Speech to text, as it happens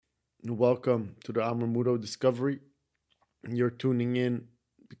Welcome to the Amamudo Discovery. You're tuning in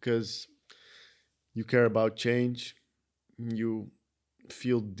because you care about change. You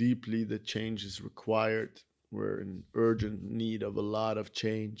feel deeply that change is required. We're in urgent need of a lot of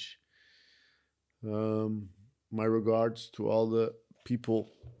change. Um, my regards to all the people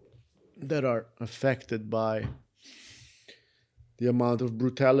that are affected by the amount of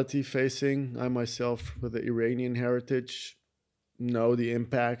brutality facing. I myself, with the Iranian heritage, know the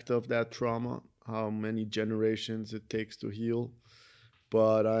impact of that trauma, how many generations it takes to heal.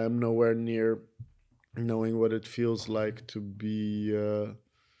 But I am nowhere near knowing what it feels like to be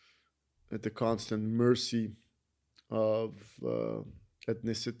at the constant mercy of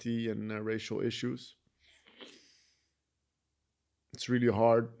ethnicity and racial issues. It's really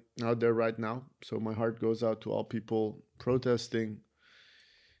hard out there right now. So my heart goes out to all people protesting,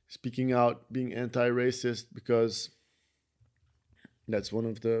 speaking out, being anti racist, because that's one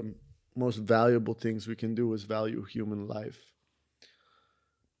of the most valuable things we can do is value human life.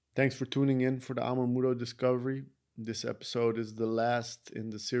 Thanks for tuning in for the Amamudo Discovery. This episode is the last in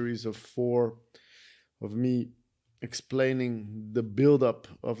the series of four of me explaining the buildup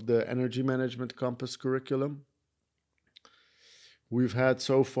of the Energy Management Compass curriculum. We've had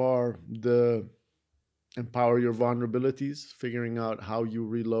so far the Empower Your Vulnerabilities, figuring out how you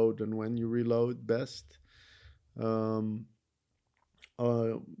reload and when you reload best. Um,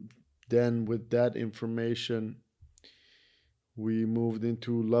 uh, then, with that information, we moved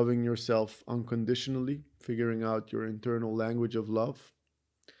into loving yourself unconditionally, figuring out your internal language of love.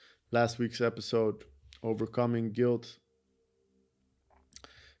 Last week's episode, overcoming guilt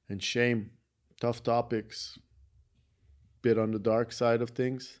and shame, tough topics, bit on the dark side of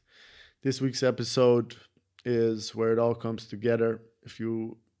things. This week's episode is where it all comes together. If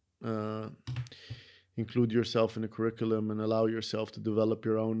you uh, include yourself in the curriculum and allow yourself to develop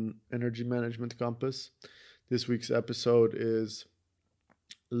your own energy management compass, this week's episode is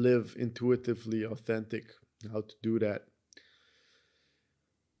live intuitively authentic, how to do that.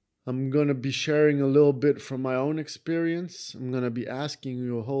 I'm going to be sharing a little bit from my own experience. I'm going to be asking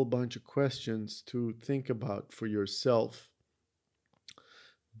you a whole bunch of questions to think about for yourself.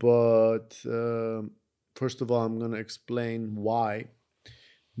 But first of all, I'm going to explain why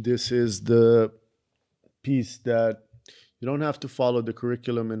this is the piece that you don't have to follow the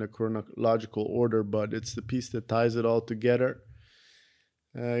curriculum in a chronological order, but it's the piece that ties it all together.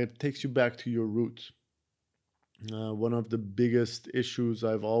 It takes you back to your roots. One of the biggest issues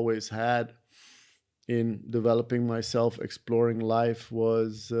I've always had in developing myself, exploring life,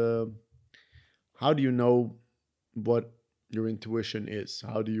 was how do you know what your intuition is?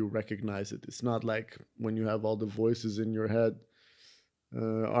 How do you recognize it? It's not like when you have all the voices in your head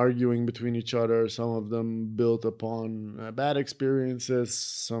arguing between each other. Some of them built upon bad experiences,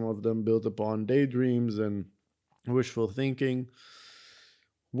 some of them built upon daydreams and wishful thinking.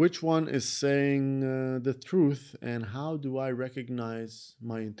 Which one is saying the truth, and how do I recognize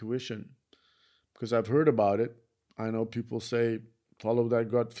my intuition? Because I've heard about it. I know people say follow that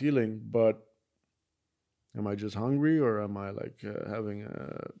gut feeling, but am I just hungry, or am I like having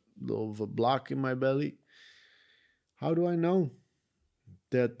a little of a block in my belly? How do I know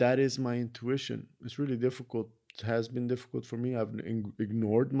that that is my intuition? It's really difficult. It has been difficult for me. I've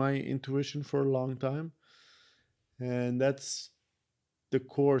ignored my intuition for a long time. And that's the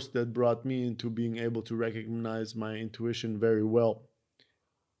course that brought me into being able to recognize my intuition very well.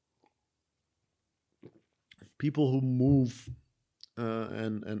 People who move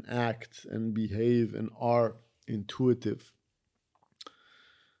and act and behave and are intuitive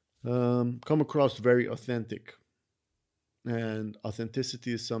come across very authentic. And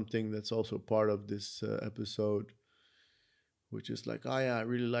authenticity is something that's also part of this episode, which is like, oh yeah, I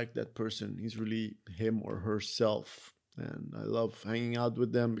really like that person. He's really him or herself. And I love hanging out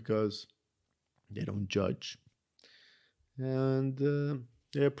with them because they don't judge. And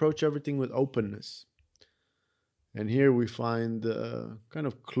they approach everything with openness. And here we find kind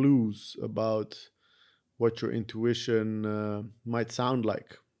of clues about what your intuition might sound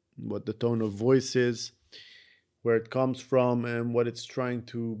like, what the tone of voice is, where it comes from, and what it's trying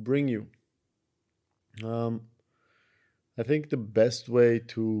to bring you. Um, I think the best way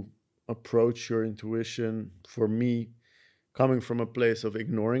to approach your intuition, for me, coming from a place of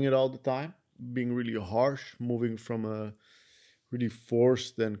ignoring it all the time, being really harsh, moving from a really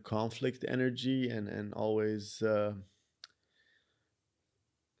forced and conflict energy, and always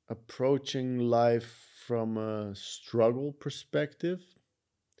approaching life from a struggle perspective.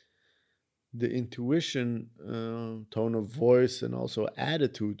 The intuition, tone of voice, and also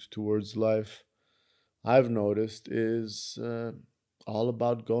attitude towards life, I've noticed, is all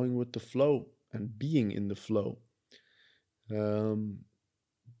about going with the flow and being in the flow. Um,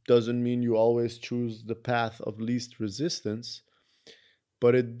 doesn't mean you always choose the path of least resistance,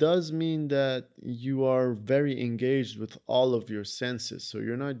 but it does mean that you are very engaged with all of your senses. So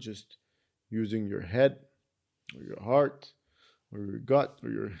you're not just using your head or your heart or your gut or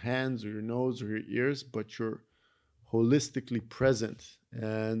your hands or your nose or your ears, but you're holistically present,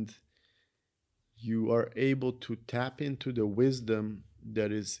 and you are able to tap into the wisdom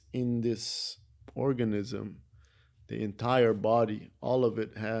that is in this organism. The entire body, all of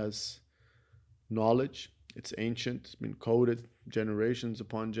it has knowledge. It's ancient, it's been coded generations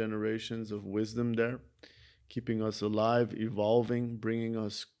upon generations of wisdom there, keeping us alive, evolving, bringing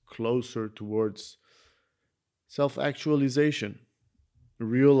us closer towards self actualization,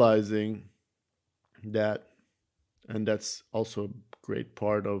 realizing that, and that's also a great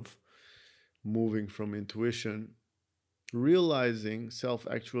part of moving from intuition, realizing self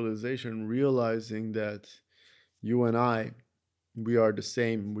actualization, realizing that you and I, we are the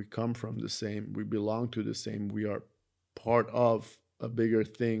same, we come from the same, we belong to the same, we are part of a bigger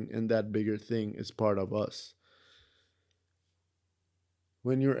thing, and that bigger thing is part of us.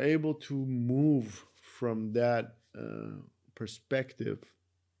 When you're able to move from that perspective,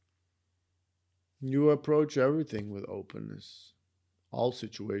 you approach everything with openness. All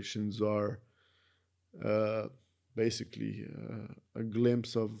situations are uh, basically a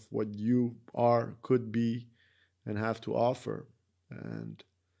glimpse of what you are, could be, and have to offer. And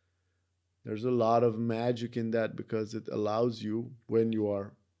there's a lot of magic in that because it allows you, when you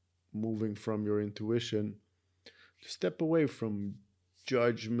are moving from your intuition, to step away from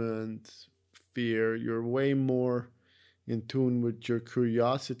judgment, fear. You're way more in tune with your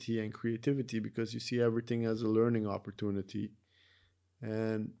curiosity and creativity because you see everything as a learning opportunity,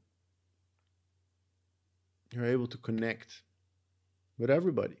 and you're able to connect with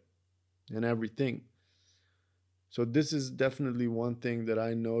everybody and everything. So this is definitely one thing that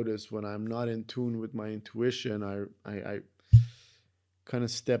I notice when I'm not in tune with my intuition. I kind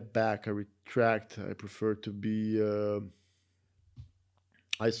of step back, I retract. I prefer to be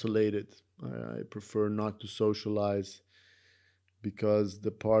isolated. I prefer not to socialize because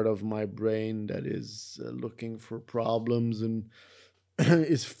the part of my brain that is looking for problems and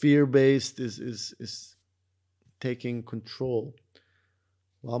is fear based is taking control,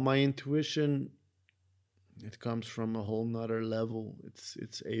 while my intuition, it comes from a whole nother level.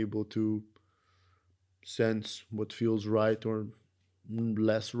 It's able to sense what feels right or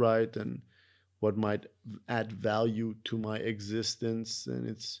less right, and what might add value to my existence, and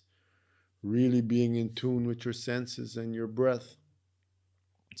it's really being in tune with your senses and your breath.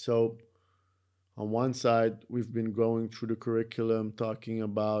 So on one side, we've been going through the curriculum talking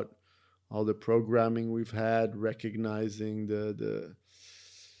about all the programming we've had, recognizing the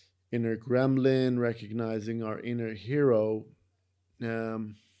inner gremlin, recognizing our inner hero.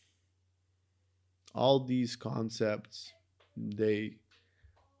 Um, all these concepts, they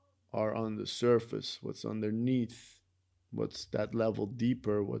are on the surface. What's underneath? What's that level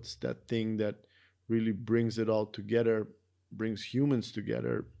deeper? What's that thing that really brings it all together, brings humans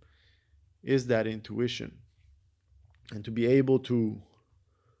together? Is that intuition. And to be able to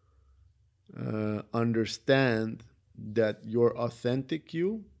understand that your authentic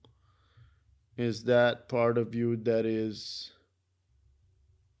you is that part of you that is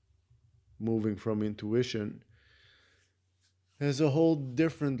moving from intuition, has a whole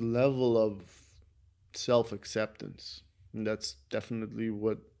different level of self acceptance. And that's definitely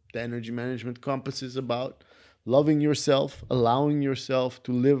what the energy management compass is about: loving yourself, allowing yourself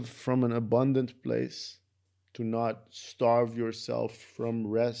to live from an abundant place, to not starve yourself from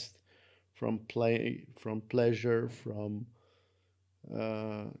rest, from play, from pleasure, from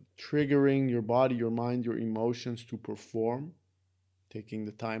uh, triggering your body, your mind, your emotions to perform, taking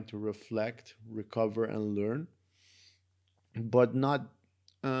the time to reflect, recover, and learn, but not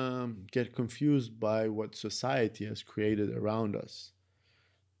get confused by what society has created around us,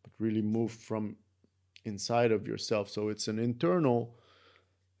 but really move from inside of yourself. So it's an internal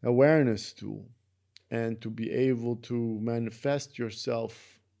awareness tool. And to be able to manifest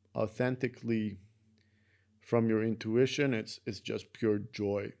yourself authentically from your intuition, it's just pure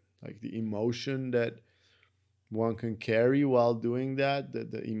joy. Like the emotion that one can carry while doing that,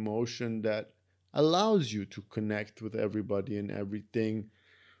 the emotion that allows you to connect with everybody and everything,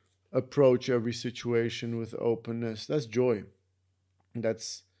 approach every situation with openness. That's joy.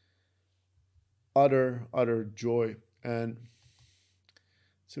 That's utter joy. And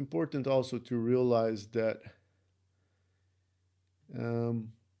it's important also to realize that um,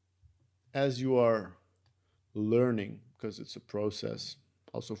 as you are learning, because it's a process.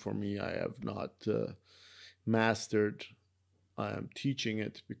 Also, for me, I have not mastered. I am teaching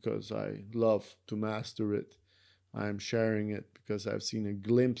it because I love to master it. I am sharing it because I've seen a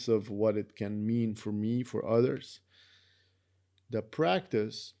glimpse of what it can mean for me, for others. The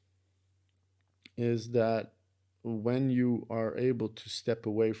practice is that when you are able to step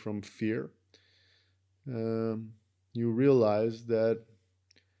away from fear, um, you realize that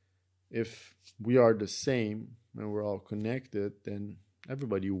if we are the same and we're all connected, then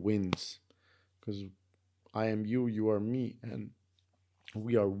everybody wins because I am you, you are me, and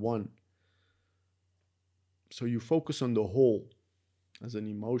we are one. So you focus on the whole as an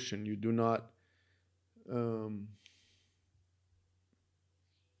emotion. You do not um,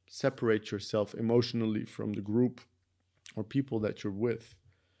 separate yourself emotionally from the group or people that you're with.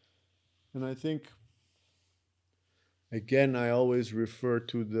 And I think, again, I always refer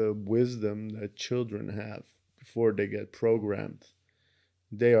to the wisdom that children have before they get programmed.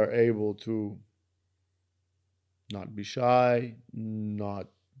 They are able to not be shy, not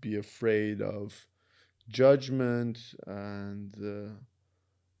be afraid of judgment, and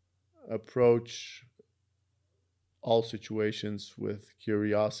approach all situations with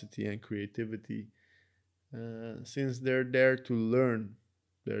curiosity and creativity, since they're there to learn.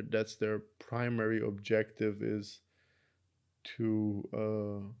 That's their primary objective, is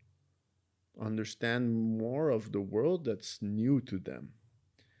to understand more of the world that's new to them.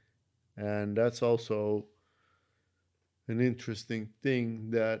 And that's also an interesting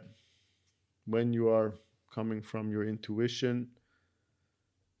thing, that when you are coming from your intuition,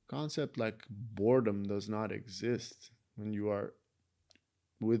 concept like boredom does not exist. When you are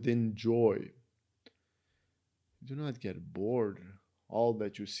within joy, you do not get bored. All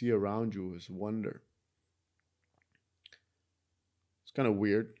that you see around you is wonder. It's kind of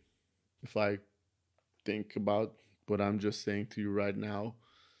weird if I think about what I'm just saying to you right now.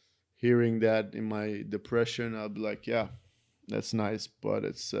 Hearing that in my depression, I'll be like, yeah, that's nice, but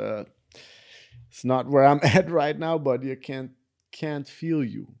it's not where I'm at right now. But you can't feel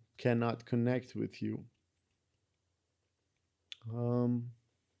you, cannot connect with you. Um,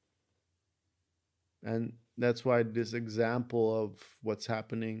 and that's why this example of what's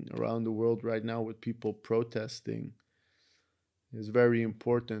happening around the world right now with people protesting is very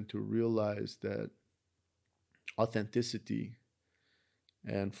important, to realize that authenticity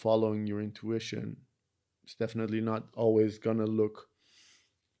and following your intuition is definitely not always going to look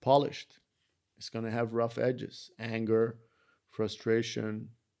polished. It's going to have rough edges: anger, frustration,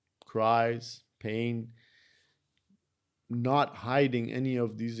 cries, pain. Not hiding any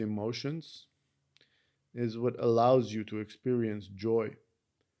of these emotions is what allows you to experience joy.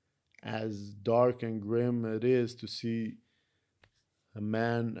 As dark and grim it is to see a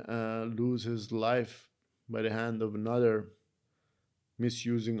man lose his life by the hand of another,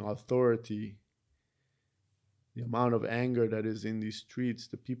 misusing authority, the amount of anger that is in these streets,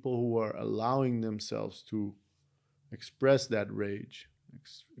 the people who are allowing themselves to express that rage,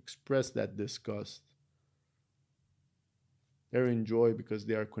 express that disgust, they're in joy because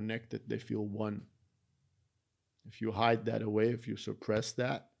they are connected, they feel one. If you hide that away, if you suppress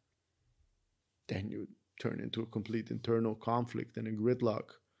that, then you turn into a complete internal conflict and a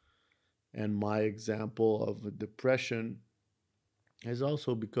gridlock. And my example of a depression is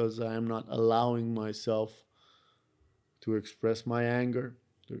also because I am not allowing myself to express my anger,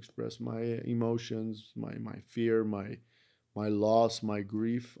 to express my emotions, my fear, my loss, my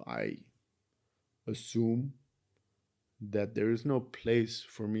grief. I assume that there is no place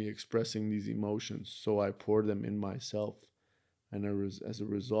for me expressing these emotions, so I pour them in myself, and as a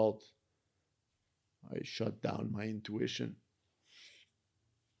result, I shut down my intuition.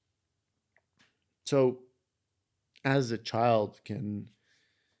 So, as a child can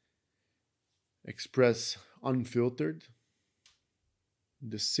express unfiltered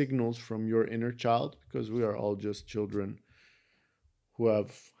the signals from your inner child, because we are all just children who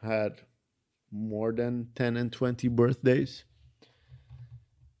have had more than 10 and 20 birthdays.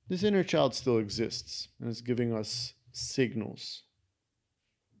 This inner child still exists and is giving us signals.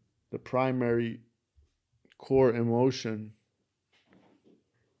 The primary core emotion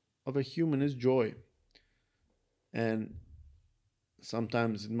of a human is joy. And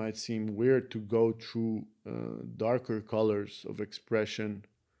sometimes it might seem weird to go through darker colors of expression,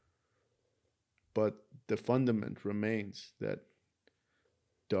 but the fundament remains that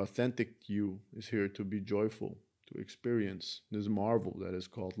the authentic you is here to be joyful, to experience this marvel that is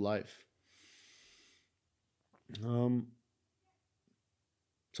called life.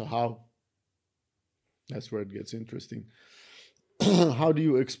 So how? That's where it gets interesting. How do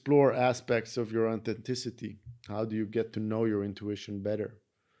you explore aspects of your authenticity? How do you get to know your intuition better?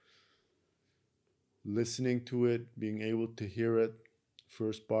 Listening to it, being able to hear it,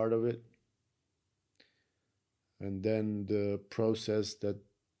 first part of it, and then the process, that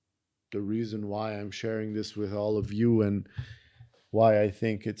the reason why I'm sharing this with all of you and why I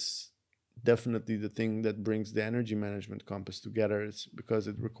think it's definitely the thing that brings the energy management compass together is because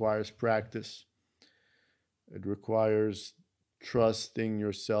it requires practice. It requires trusting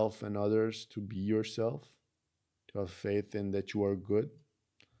yourself and others to be yourself, to have faith in that you are good,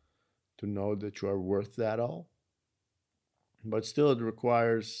 to know that you are worth that all. But still, it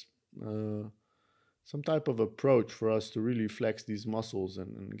requires some type of approach for us to really flex these muscles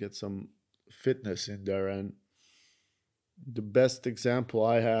and get some fitness in there. And the best example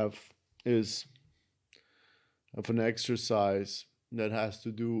I have is of an exercise that has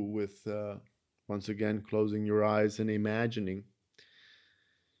to do with, once again, closing your eyes and imagining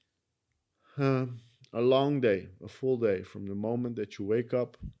uh, a long day, a full day, from the moment that you wake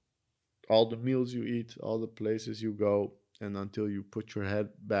up, all the meals you eat, all the places you go, and until you put your head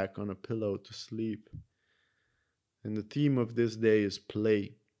back on a pillow to sleep. And the theme of this day is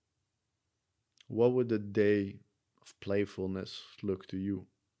play. What would a day of playfulness look to you?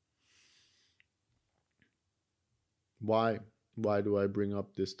 Why? Why do I bring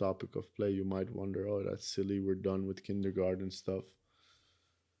up this topic of play? You might wonder, oh, that's silly. We're done with kindergarten stuff.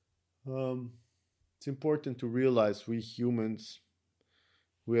 Um, it's important to realize we humans,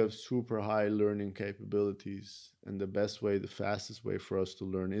 we have super high learning capabilities, and the best way, the fastest way for us to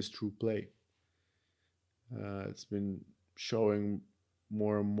learn is through play. It's been showing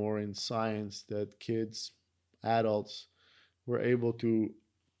more and more in science that kids, adults, were able to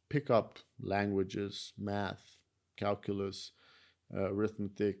pick up languages, math, calculus,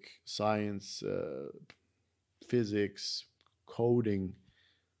 arithmetic, science, physics, coding,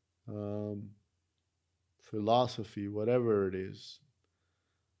 um, philosophy, whatever it is,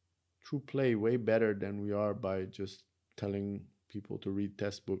 through play way better than we are by just telling people to read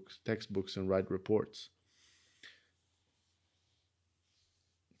textbooks and write reports.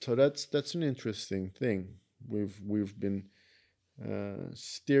 So that's an interesting thing. We've been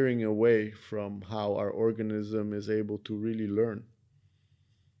steering away from how our organism is able to really learn.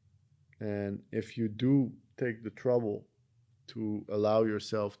 And if you do take the trouble to allow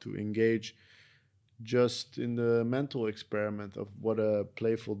yourself to engage just in the mental experiment of what a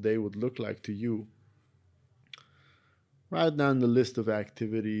playful day would look like to you, write down the list of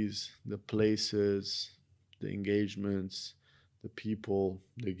activities, the places, the engagements, the people,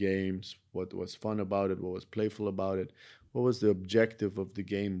 the games, what was fun about it, what was playful about it, what was the objective of the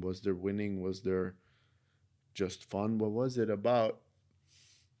game? Was there winning? Was there just fun? What was it about?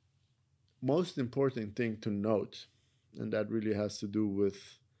 Most important thing to note, and that really has to do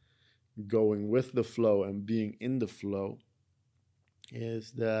with going with the flow and being in the flow,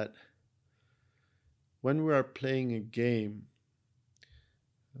 is that when we are playing a game,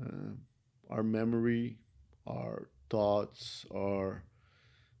 uh, our memory, our thoughts, our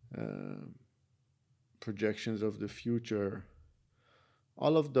uh, projections of the future,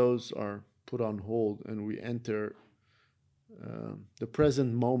 all of those are put on hold, and we enter the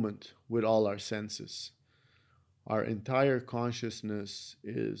present moment with all our senses. Our entire consciousness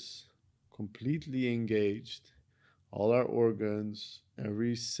is completely engaged. All our organs,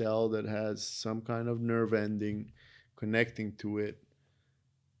 every cell that has some kind of nerve ending connecting to it,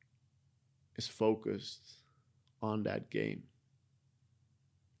 is focused on that game.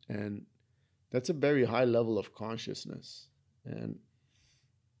 And that's a very high level of consciousness. And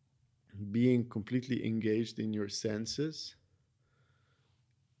being completely engaged in your senses,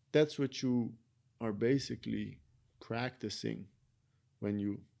 that's what you are basically practicing when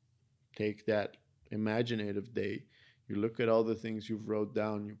you take that imaginative day. You look at all the things you've wrote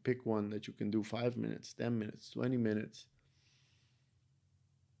down, you pick one that you can do 5 minutes, 10 minutes, 20 minutes.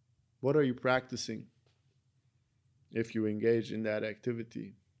 What are you practicing if you engage in that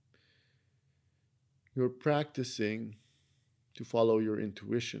activity? You're practicing to follow your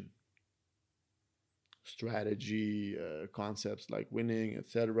intuition, strategy, concepts like winning,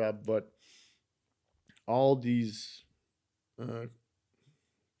 etc. But all these uh,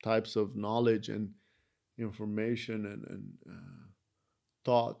 types of knowledge and information and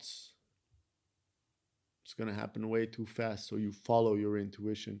thoughts, it's going to happen way too fast. So you follow your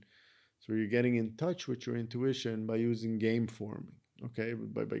intuition. So you're getting in touch with your intuition by using game forming, okay,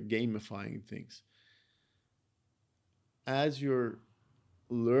 by gamifying things. As you're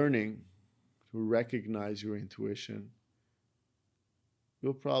learning to recognize your intuition,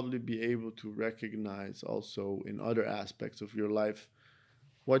 you'll probably be able to recognize also in other aspects of your life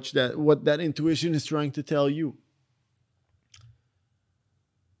what that intuition is trying to tell you.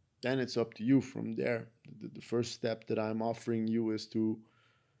 Then it's up to you from there. The first step that I'm offering you is to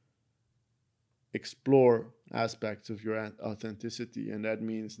explore aspects of your authenticity. And that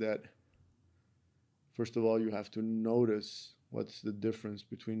means that, first of all, you have to notice what's the difference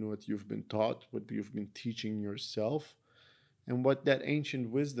between what you've been taught, what you've been teaching yourself, and what that ancient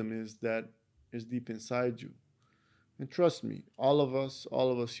wisdom is that is deep inside you. And trust me, all of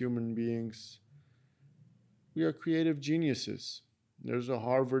us human beings, we are creative geniuses. There's a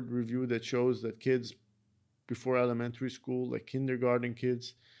Harvard review that shows that kids before elementary school, like kindergarten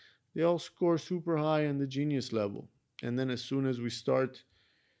kids, they all score super high on the genius level. And then as soon as we start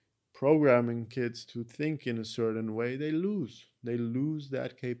programming kids to think in a certain way, they lose. They lose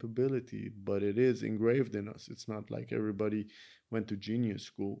that capability, but it is engraved in us. It's not like everybody went to genius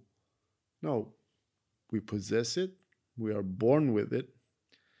school. No, we possess it, we are born with it,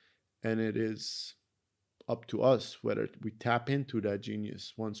 and it is up to us whether we tap into that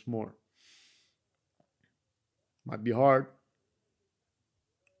genius once more. Might be hard.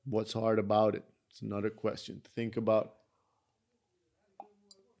 What's hard about it? It's another question to think about.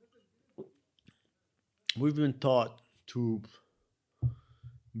 We've been taught to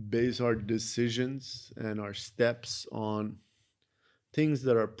base our decisions and our steps on things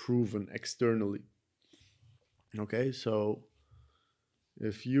that are proven externally. Okay, so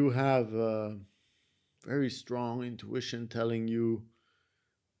if you have a very strong intuition telling you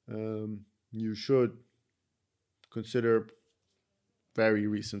you should consider, very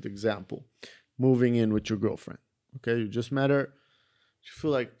recent example, moving in with your girlfriend. Okay, you just met her, you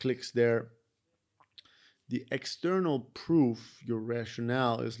feel like clicks there. The external proof, your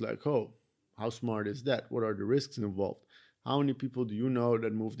rationale is like, oh, how smart is that? What are the risks involved? How many people do you know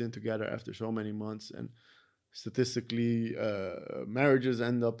that moved in together after so many months and statistically marriages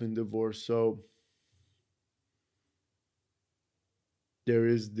end up in divorce? So there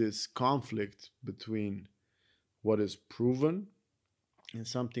is this conflict between what is proven and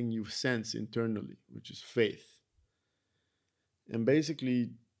something you sense internally, which is faith. And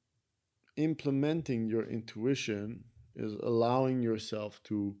basically, implementing your intuition is allowing yourself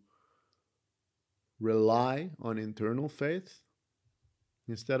to rely on internal faith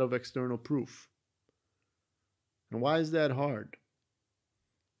instead of external proof. And why is that hard?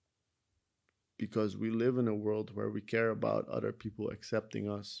 Because we live in a world where we care about other people accepting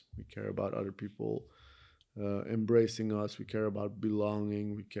us, we care about other people embracing us, we care about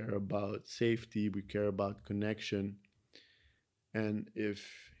belonging, we care about safety, we care about connection. And if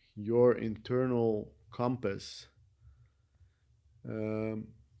your internal compass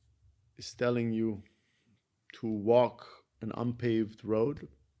is telling you to walk an unpaved road,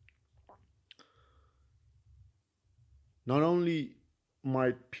 not only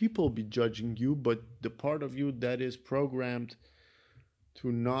might people be judging you, but the part of you that is programmed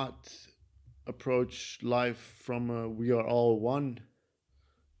to not approach life from a we are all one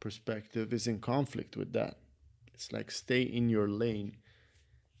perspective is in conflict with that. It's like stay in your lane.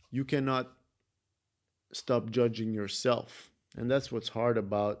 You cannot stop judging yourself. And that's what's hard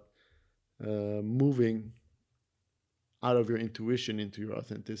about moving out of your intuition into your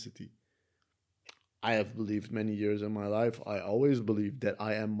authenticity. I have believed many years in my life, I always believed that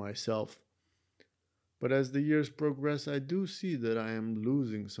I am myself. But as the years progress, I do see that I am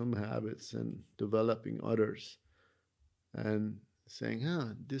losing some habits and developing others. And saying,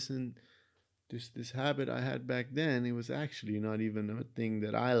 this habit I had back then, it was actually not even a thing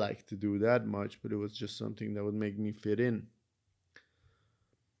that I like to do that much, but it was just something that would make me fit in.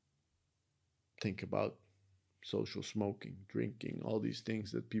 Think about social smoking, drinking, all these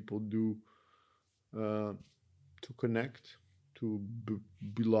things that people do to connect, to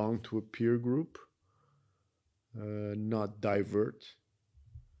belong to a peer group, not divert.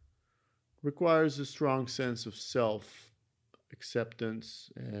 Requires a strong sense of self acceptance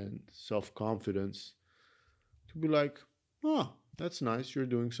and self-confidence to be like, oh, that's nice, you're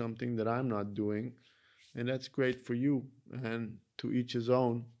doing something that I'm not doing, and that's great for you, and to each his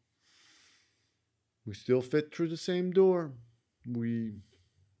own. We still fit through the same door, we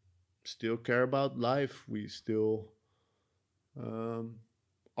still care about life, we still are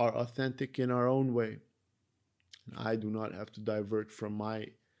authentic in our own way. I do not have to divert from my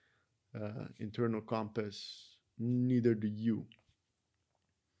internal compass, neither do you.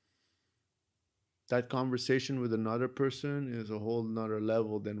 That conversation with another person is a whole nother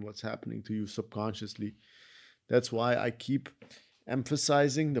level than what's happening to you subconsciously. That's why I keep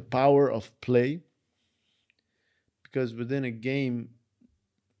emphasizing the power of play, because within a game,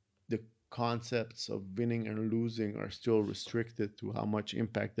 concepts of winning and losing are still restricted to how much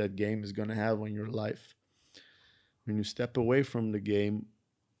impact that game is going to have on your life. When you step away from the game,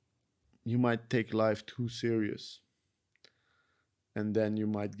 you might take life too serious, and then you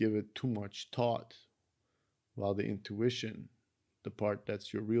might give it too much thought, while the intuition, the part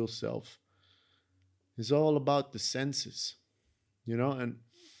that's your real self, is all about the senses, and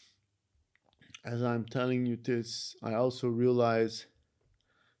as I'm telling you this, I also realize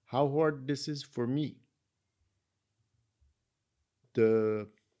how hard this is for me. The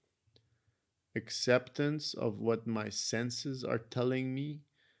acceptance of what my senses are telling me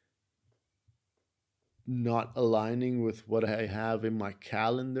not aligning with what I have in my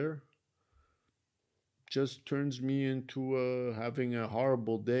calendar just turns me into having a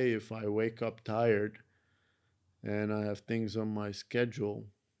horrible day if I wake up tired and I have things on my schedule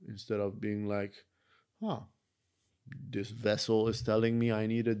instead of being like, huh, this vessel is telling me I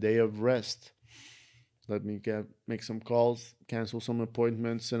need a day of rest. Let me make some calls, cancel some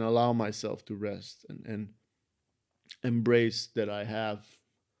appointments, and allow myself to rest and embrace that I have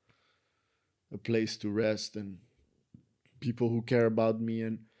a place to rest and people who care about me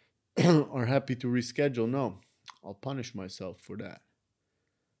and are happy to reschedule. No, I'll punish myself for that.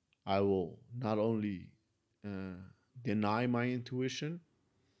 I will not only deny my intuition,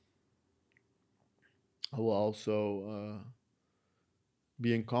 I will also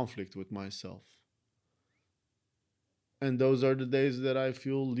be in conflict with myself. And those are the days that I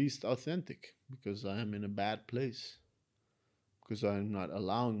feel least authentic because I am in a bad place, because I'm not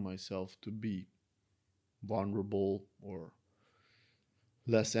allowing myself to be vulnerable or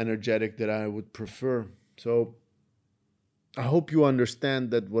less energetic that I would prefer. So I hope you understand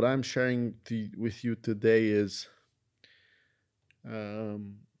that what I'm sharing with you today is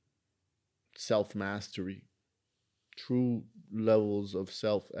self-mastery, true levels of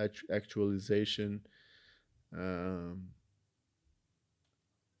self-actualization,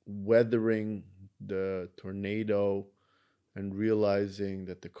 weathering the tornado and realizing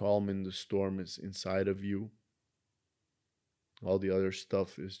that the calm in the storm is inside of you. All the other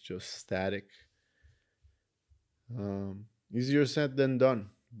stuff is just static. Easier said than done,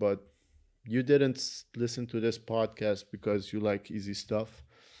 but you didn't listen to this podcast because you like easy stuff.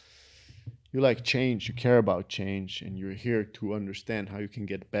 You like change, you care about change, and you're here to understand how you can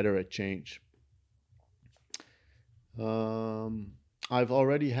get better at change. I've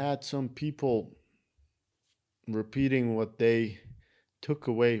already had some people repeating what they took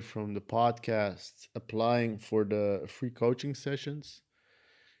away from the podcast, applying for the free coaching sessions.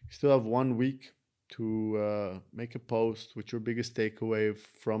 You still have 1 week to make a post with your biggest takeaway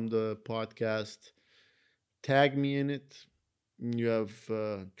from the podcast. Tag me in it. You have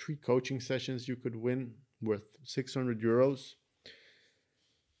 3 coaching sessions you could win worth 600 euros.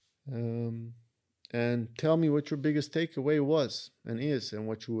 And tell me what your biggest takeaway was and is and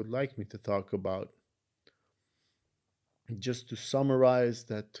what you would like me to talk about. Just to summarize,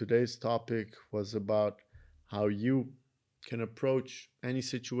 that today's topic was about how you can approach any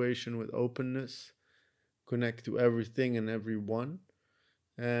situation with openness, connect to everything and everyone,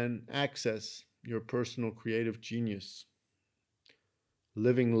 and access your personal creative genius.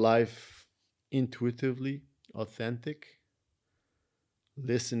 Living life intuitively, authentic,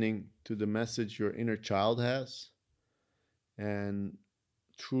 listening to the message your inner child has, and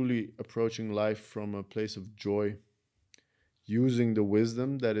truly approaching life from a place of joy, using the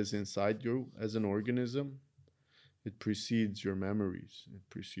wisdom that is inside you as an organism. It precedes your memories. It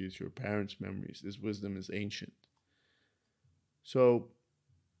precedes your parents' memories. This wisdom is ancient. So,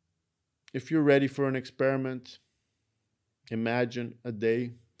 if you're ready for an experiment, imagine a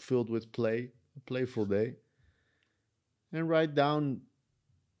day filled with play, a playful day, and write down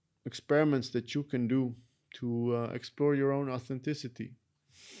experiments that you can do to explore your own authenticity.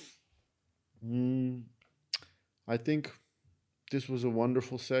 I think this was a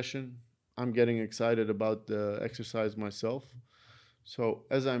wonderful session. I'm getting excited about the exercise myself. So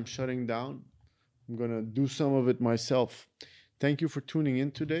as I'm shutting down, I'm going to do some of it myself. Thank you for tuning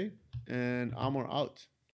in today, and Amor out.